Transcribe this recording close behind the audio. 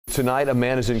Tonight, a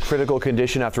man is in critical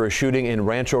condition after a shooting in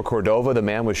Rancho Cordova. The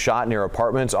man was shot near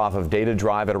apartments off of Data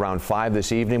Drive at around 5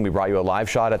 this evening. We brought you a live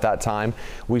shot at that time.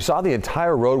 We saw the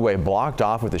entire roadway blocked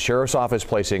off, with the sheriff's office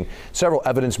placing several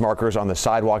evidence markers on the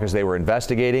sidewalk as they were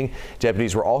investigating.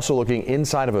 Deputies were also looking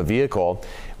inside of a vehicle.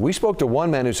 We spoke to one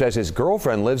man who says his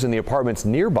girlfriend lives in the apartments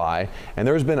nearby, and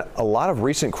there's been a lot of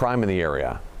recent crime in the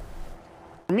area.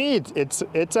 For me,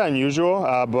 it's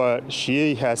unusual, but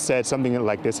she has said something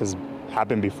like this has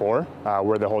happened before,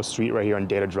 where the whole street right here on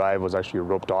Data Drive was actually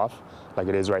roped off, like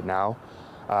it is right now.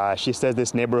 She says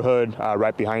this neighborhood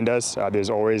right behind us, there's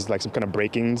always like some kind of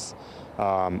break-ins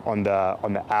on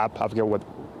the app. I forget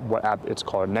what app it's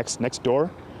called, Next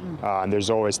Door. And there's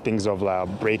always things of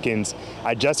break-ins.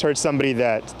 I just heard somebody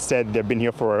that said they've been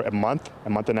here for a month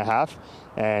and a half,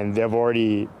 and they've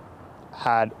already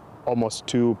had almost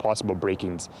 2 possible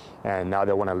break-ins, and now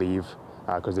they want to leave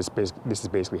because this is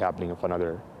basically happening in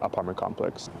another apartment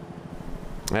complex.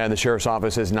 And the sheriff's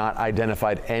office has not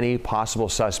identified any possible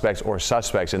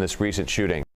suspects in this recent shooting.